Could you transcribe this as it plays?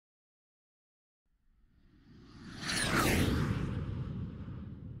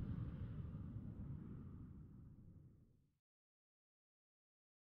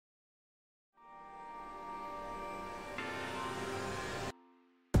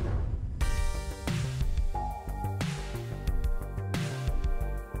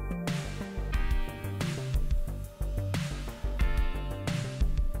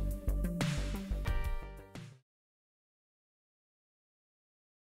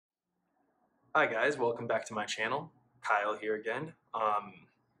Hi guys, welcome back to my channel. Kyle here again.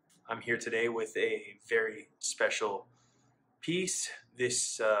 I'm here today with a very special piece.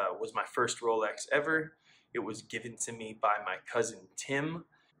 This was my first Rolex ever. It was given to me by my cousin Tim.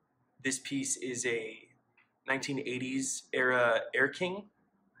 This piece is a 1980s era Air King,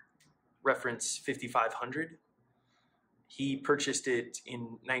 reference 5500. He purchased it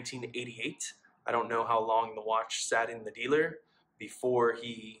in 1988. I don't know how long the watch sat in the dealer before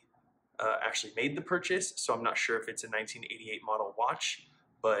he actually made the purchase, so I'm not sure if it's a 1988 model watch,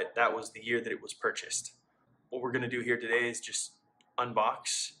 but that was the year that it was purchased. What we're going to do here today is just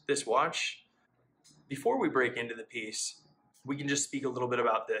unbox this watch. Before we break into the piece, we can just speak a little bit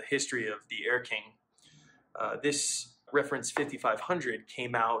about the history of the Air King. This reference 5500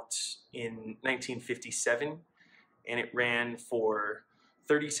 came out in 1957, and it ran for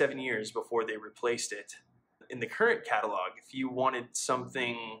 37 years before they replaced it. In the current catalog, if you wanted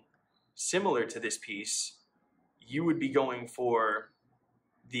something similar to this piece, you would be going for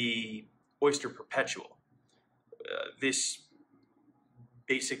the Oyster Perpetual. This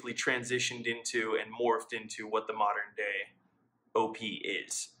basically transitioned into and morphed into what the modern day OP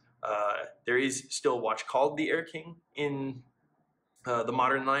is. There is still a watch called the Air King in the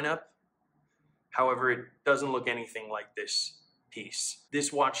modern lineup. However, it doesn't look anything like this piece.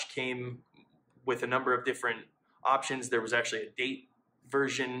 This watch came with a number of different options. There was actually a date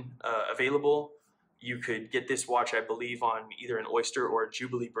version available. You could get this watch, I believe, on either an Oyster or a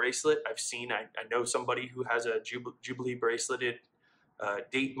Jubilee bracelet. I know somebody who has a Jubilee braceleted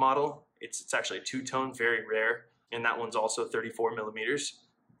date model. It's actually a two-tone, very rare, and that one's also 34 millimeters.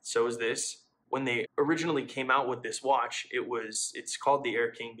 So is this. When they originally came out with this watch, it's called the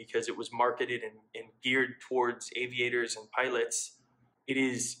Air King because it was marketed and geared towards aviators and pilots. It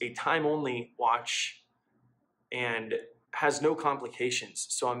is a time-only watch and has no complications.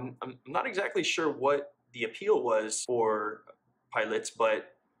 So I'm not exactly sure what the appeal was for pilots,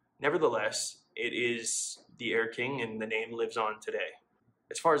 but nevertheless, it is the Air King and the name lives on today.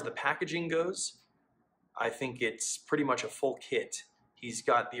 As far as the packaging goes, I think it's pretty much a full kit. He's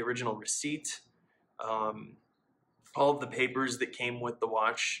got the original receipt, all of the papers that came with the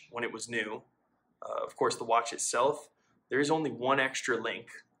watch when it was new. Of course, the watch itself, there is only one extra link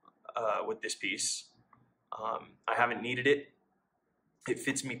with this piece. I haven't needed it. It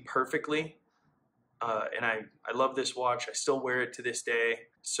fits me perfectly. And I love this watch. I still wear it to this day.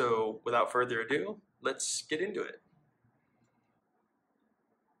 So without further ado, let's get into it.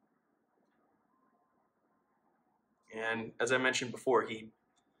 And as I mentioned before, he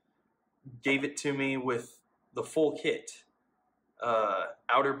gave it to me with the full kit.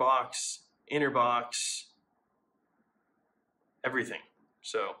 Outer box, inner box, everything.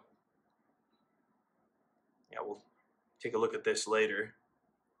 So yeah, we'll take a look at this later,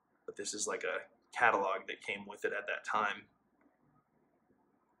 but this is like a catalog that came with it at that time.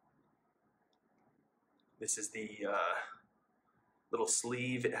 This is the little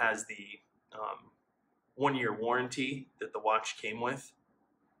sleeve. It has the 1-year warranty that the watch came with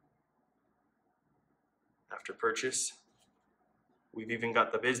after purchase. We've even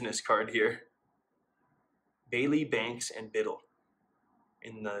got the business card here. Bailey, Banks, and Biddle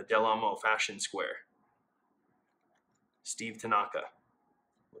in the Del Amo Fashion Square. Steve Tanaka,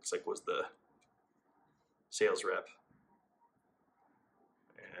 looks like was the sales rep.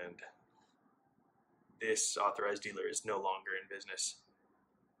 And this authorized dealer is no longer in business.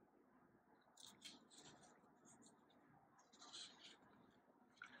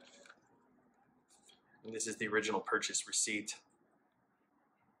 And this is the original purchase receipt.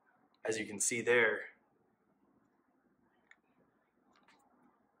 As you can see there,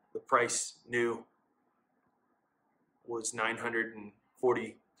 the price new was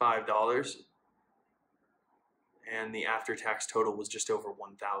 $945, and the after-tax total was just over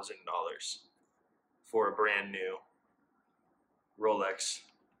 $1,000 for a brand new Rolex.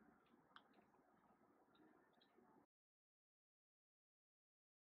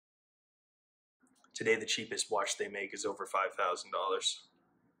 Today, the cheapest watch they make is over $5,000.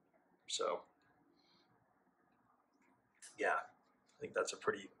 So, yeah, I think that's a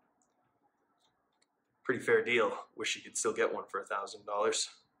pretty fair deal. Wish you could still get one for $1,000.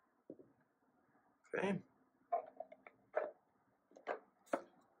 Okay.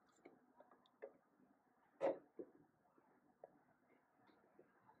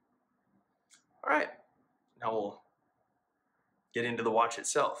 All right. Now we'll get into the watch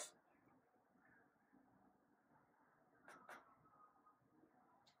itself.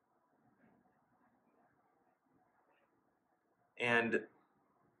 And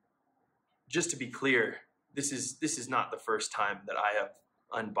just to be clear, this is not the first time that I have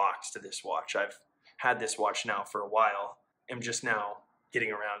unboxed this watch. I've had this watch now for a while. I'm just now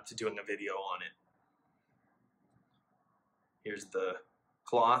getting around to doing a video on it. Here's the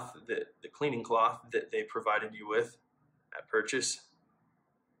cloth, the cleaning cloth that they provided you with at purchase.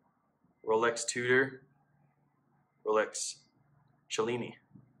 Rolex Tudor, Rolex Cellini.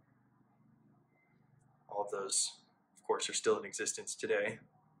 All of those, of course, are still in existence today.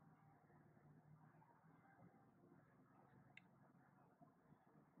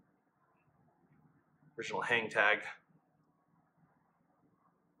 Original hang tag.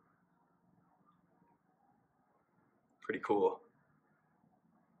 Pretty cool.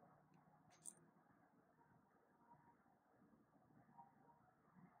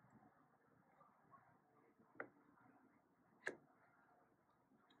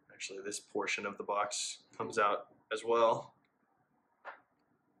 Actually, this portion of the box comes out as well.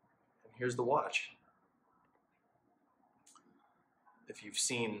 And here's the watch. If you've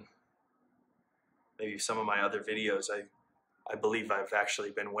seen maybe some of my other videos, I believe I've actually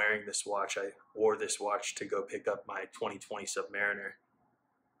been wearing this watch. I wore this watch to go pick up my 2020 Submariner.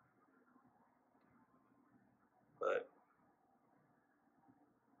 But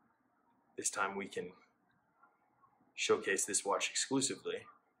this time we can showcase this watch exclusively.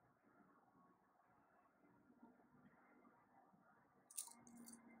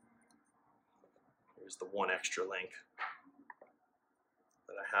 Here's the one extra link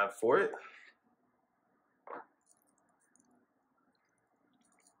that I have for it.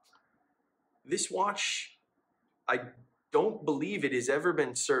 This watch, I don't believe it has ever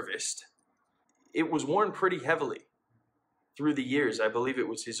been serviced. It was worn pretty heavily through the years. I believe it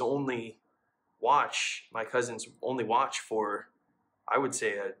was his only watch, my cousin's only watch for, I would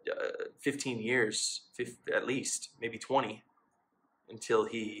say, 15 years, at least, maybe 20, until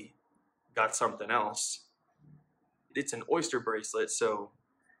he got something else. It's an oyster bracelet, so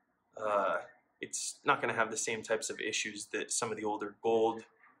it's not going to have the same types of issues that some of the older gold,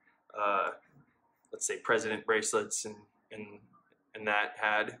 let's say president bracelets and that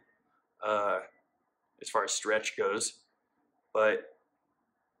had, as far as stretch goes. But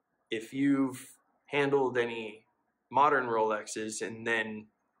if you've handled any modern Rolexes and then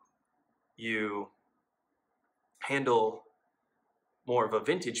you handle more of a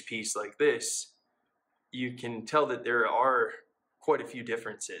vintage piece like this, you can tell that there are quite a few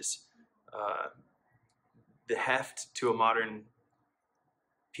differences. The heft to a modern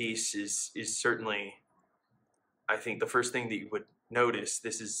piece is certainly, I think, the first thing that you would notice.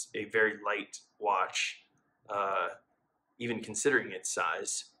 This is a very light watch, even considering its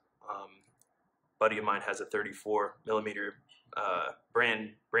size. Buddy of mine has a 34 millimeter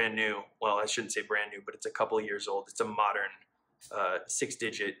brand new. Well, I shouldn't say brand new, but it's a couple of years old. It's a modern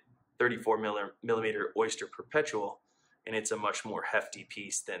 6-digit 34 millimeter Oyster Perpetual, and it's a much more hefty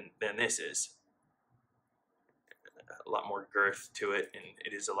piece than this is. A lot more girth to it, and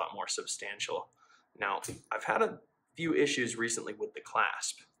it is a lot more substantial. Now, I've had a few issues recently with the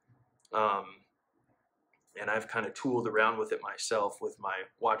clasp, and I've kind of tooled around with it myself with my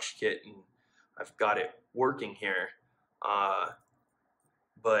watch kit, and I've got it working here.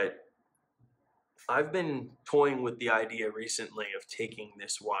 But I've been toying with the idea recently of taking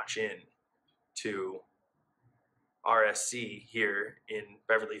this watch in to RSC here in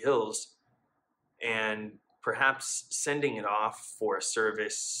Beverly Hills and perhaps sending it off for a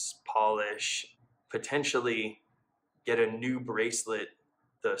service, polish, potentially get a new bracelet.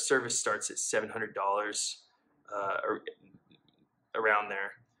 The service starts at $700 or around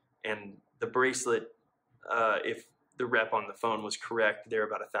there, and the bracelet, if the rep on the phone was correct, they're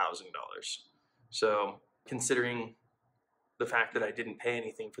about $1,000. So considering the fact that I didn't pay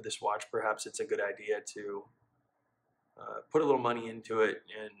anything for this watch, perhaps it's a good idea to put a little money into it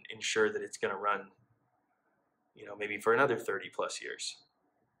and ensure that it's going to run, you know, maybe for another 30 plus years.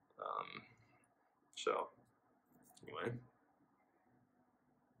 So anyway.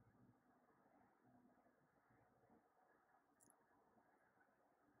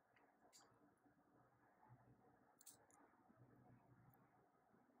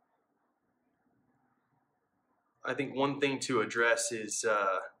 I think one thing to address is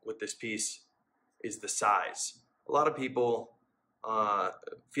with this piece is the size. A lot of people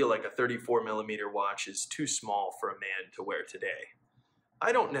feel like a 34 millimeter watch is too small for a man to wear today.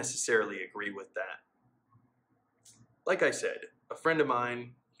 I don't necessarily agree with that. Like I said, a friend of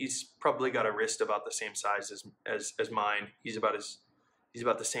mine, he's probably got a wrist about the same size as mine. He's about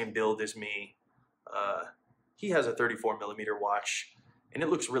the same build as me. He has a 34 millimeter watch, and it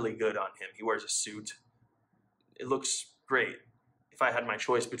looks really good on him. He wears a suit. It looks great. If I had my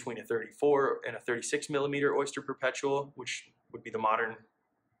choice between a 34 and a 36 millimeter Oyster Perpetual, which would be the modern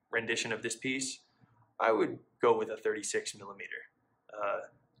rendition of this piece, I would go with a 36 millimeter.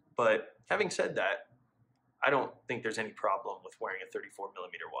 But having said that, I don't think there's any problem with wearing a 34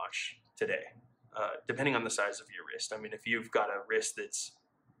 millimeter watch today, depending on the size of your wrist. I mean, if you've got a wrist that's,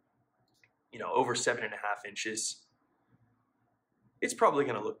 over 7.5 inches, it's probably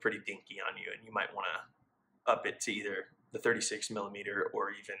going to look pretty dinky on you, and you might want to up it to either the 36 millimeter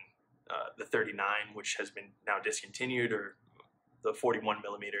or even the 39, which has been now discontinued, or the 41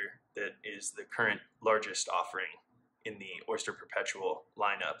 millimeter that is the current largest offering in the Oyster Perpetual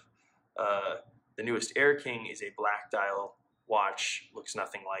lineup. The newest Air King is a black dial watch, looks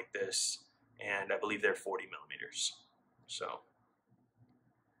nothing like this, and I believe they're 40 millimeters. So,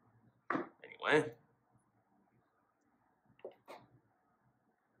 anyway,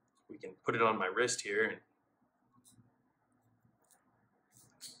 we can put it on my wrist here and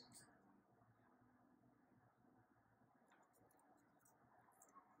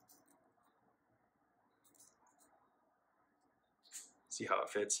see how it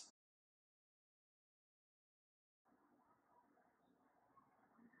fits.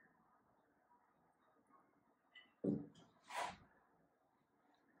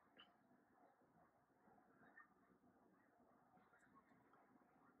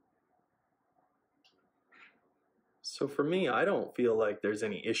 So for me, I don't feel like there's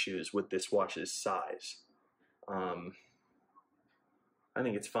any issues with this watch's size. I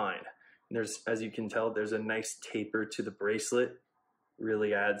think it's fine. There's, as you can tell, there's a nice taper to the bracelet.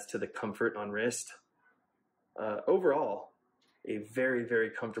 Really adds to the comfort on wrist. Overall, a very,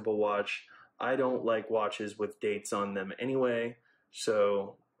 very comfortable watch. I don't like watches with dates on them anyway,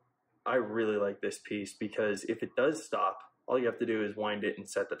 so I really like this piece because if it does stop, all you have to do is wind it and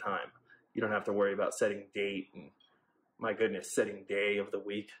set the time. You don't have to worry about setting date and, my goodness, setting day of the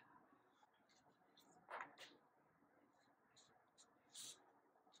week.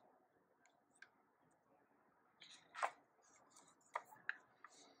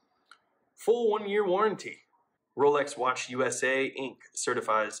 Full 1-year warranty. Rolex Watch USA Inc.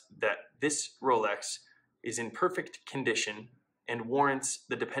 certifies that this Rolex is in perfect condition and warrants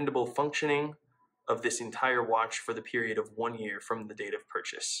the dependable functioning of this entire watch for the period of 1 year from the date of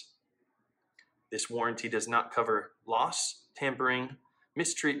purchase. This warranty does not cover loss, tampering,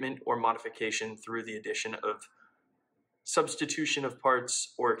 mistreatment, or modification through the addition of substitution of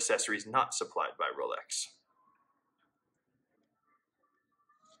parts or accessories not supplied by Rolex.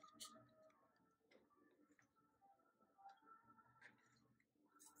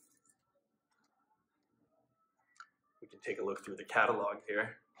 We can take a look through the catalog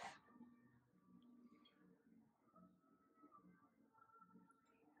here.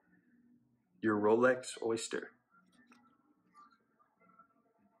 Your Rolex Oyster.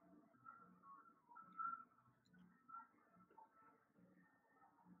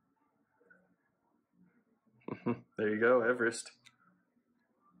 There you go, Everest.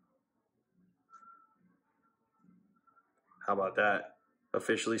 How about that?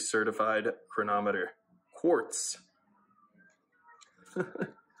 Officially certified chronometer. Quartz.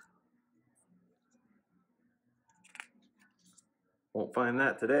 Won't find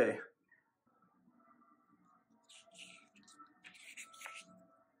that today.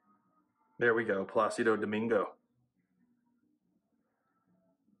 There we go, Placido Domingo.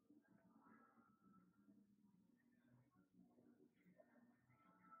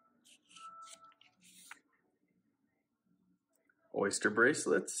 Oyster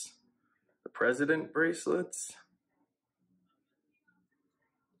bracelets. The President bracelets.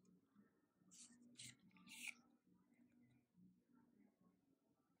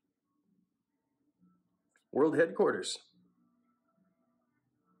 World headquarters.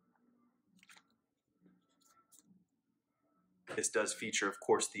 This does feature, of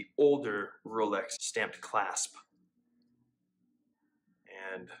course, the older Rolex stamped clasp.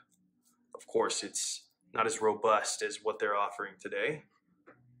 And, of course, it's not as robust as what they're offering today,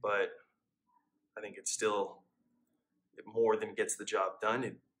 but I think it's still, it more than gets the job done.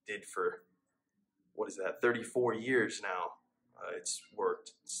 It did for, 34 years now. It's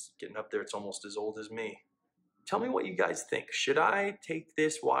worked. It's getting up there. It's almost as old as me. Tell me what you guys think. Should I take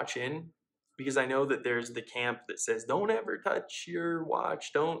this watch in? Because I know that there's the camp that says, don't ever touch your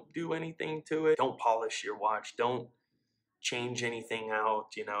watch. Don't do anything to it. Don't polish your watch. Don't change anything out,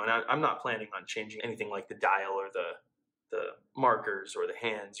 and I'm not planning on changing anything like the dial or the markers or the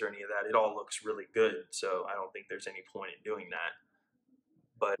hands or any of that. It all looks really good, so I don't think there's any point in doing that.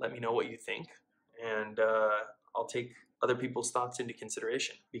 But let me know what you think, and I'll take other people's thoughts into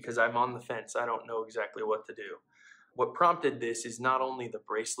consideration because I'm on the fence. I don't know exactly what to do. What prompted this is not only the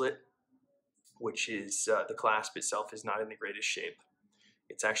bracelet, which is the clasp itself is not in the greatest shape.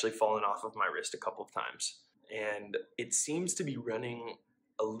 it's actually fallen off of my wrist a couple of times. And it seems to be running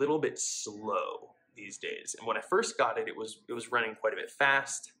a little bit slow these days. And when I first got it, it was running quite a bit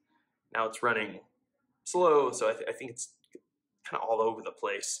fast. Now it's running slow, so I think it's kind of all over the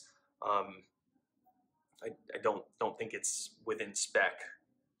place. I don't think it's within spec.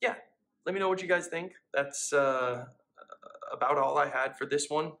 Yeah, let me know what you guys think. That's about all I had for this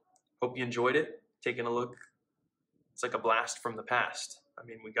one. Hope you enjoyed it. Taking a look. It's like a blast from the past. I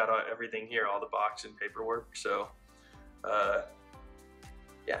mean, we got everything here, all the box and paperwork. So,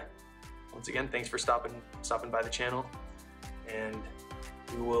 yeah. Once again, thanks for stopping by the channel, and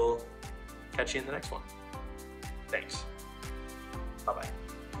we will catch you in the next one. Thanks. Bye-bye.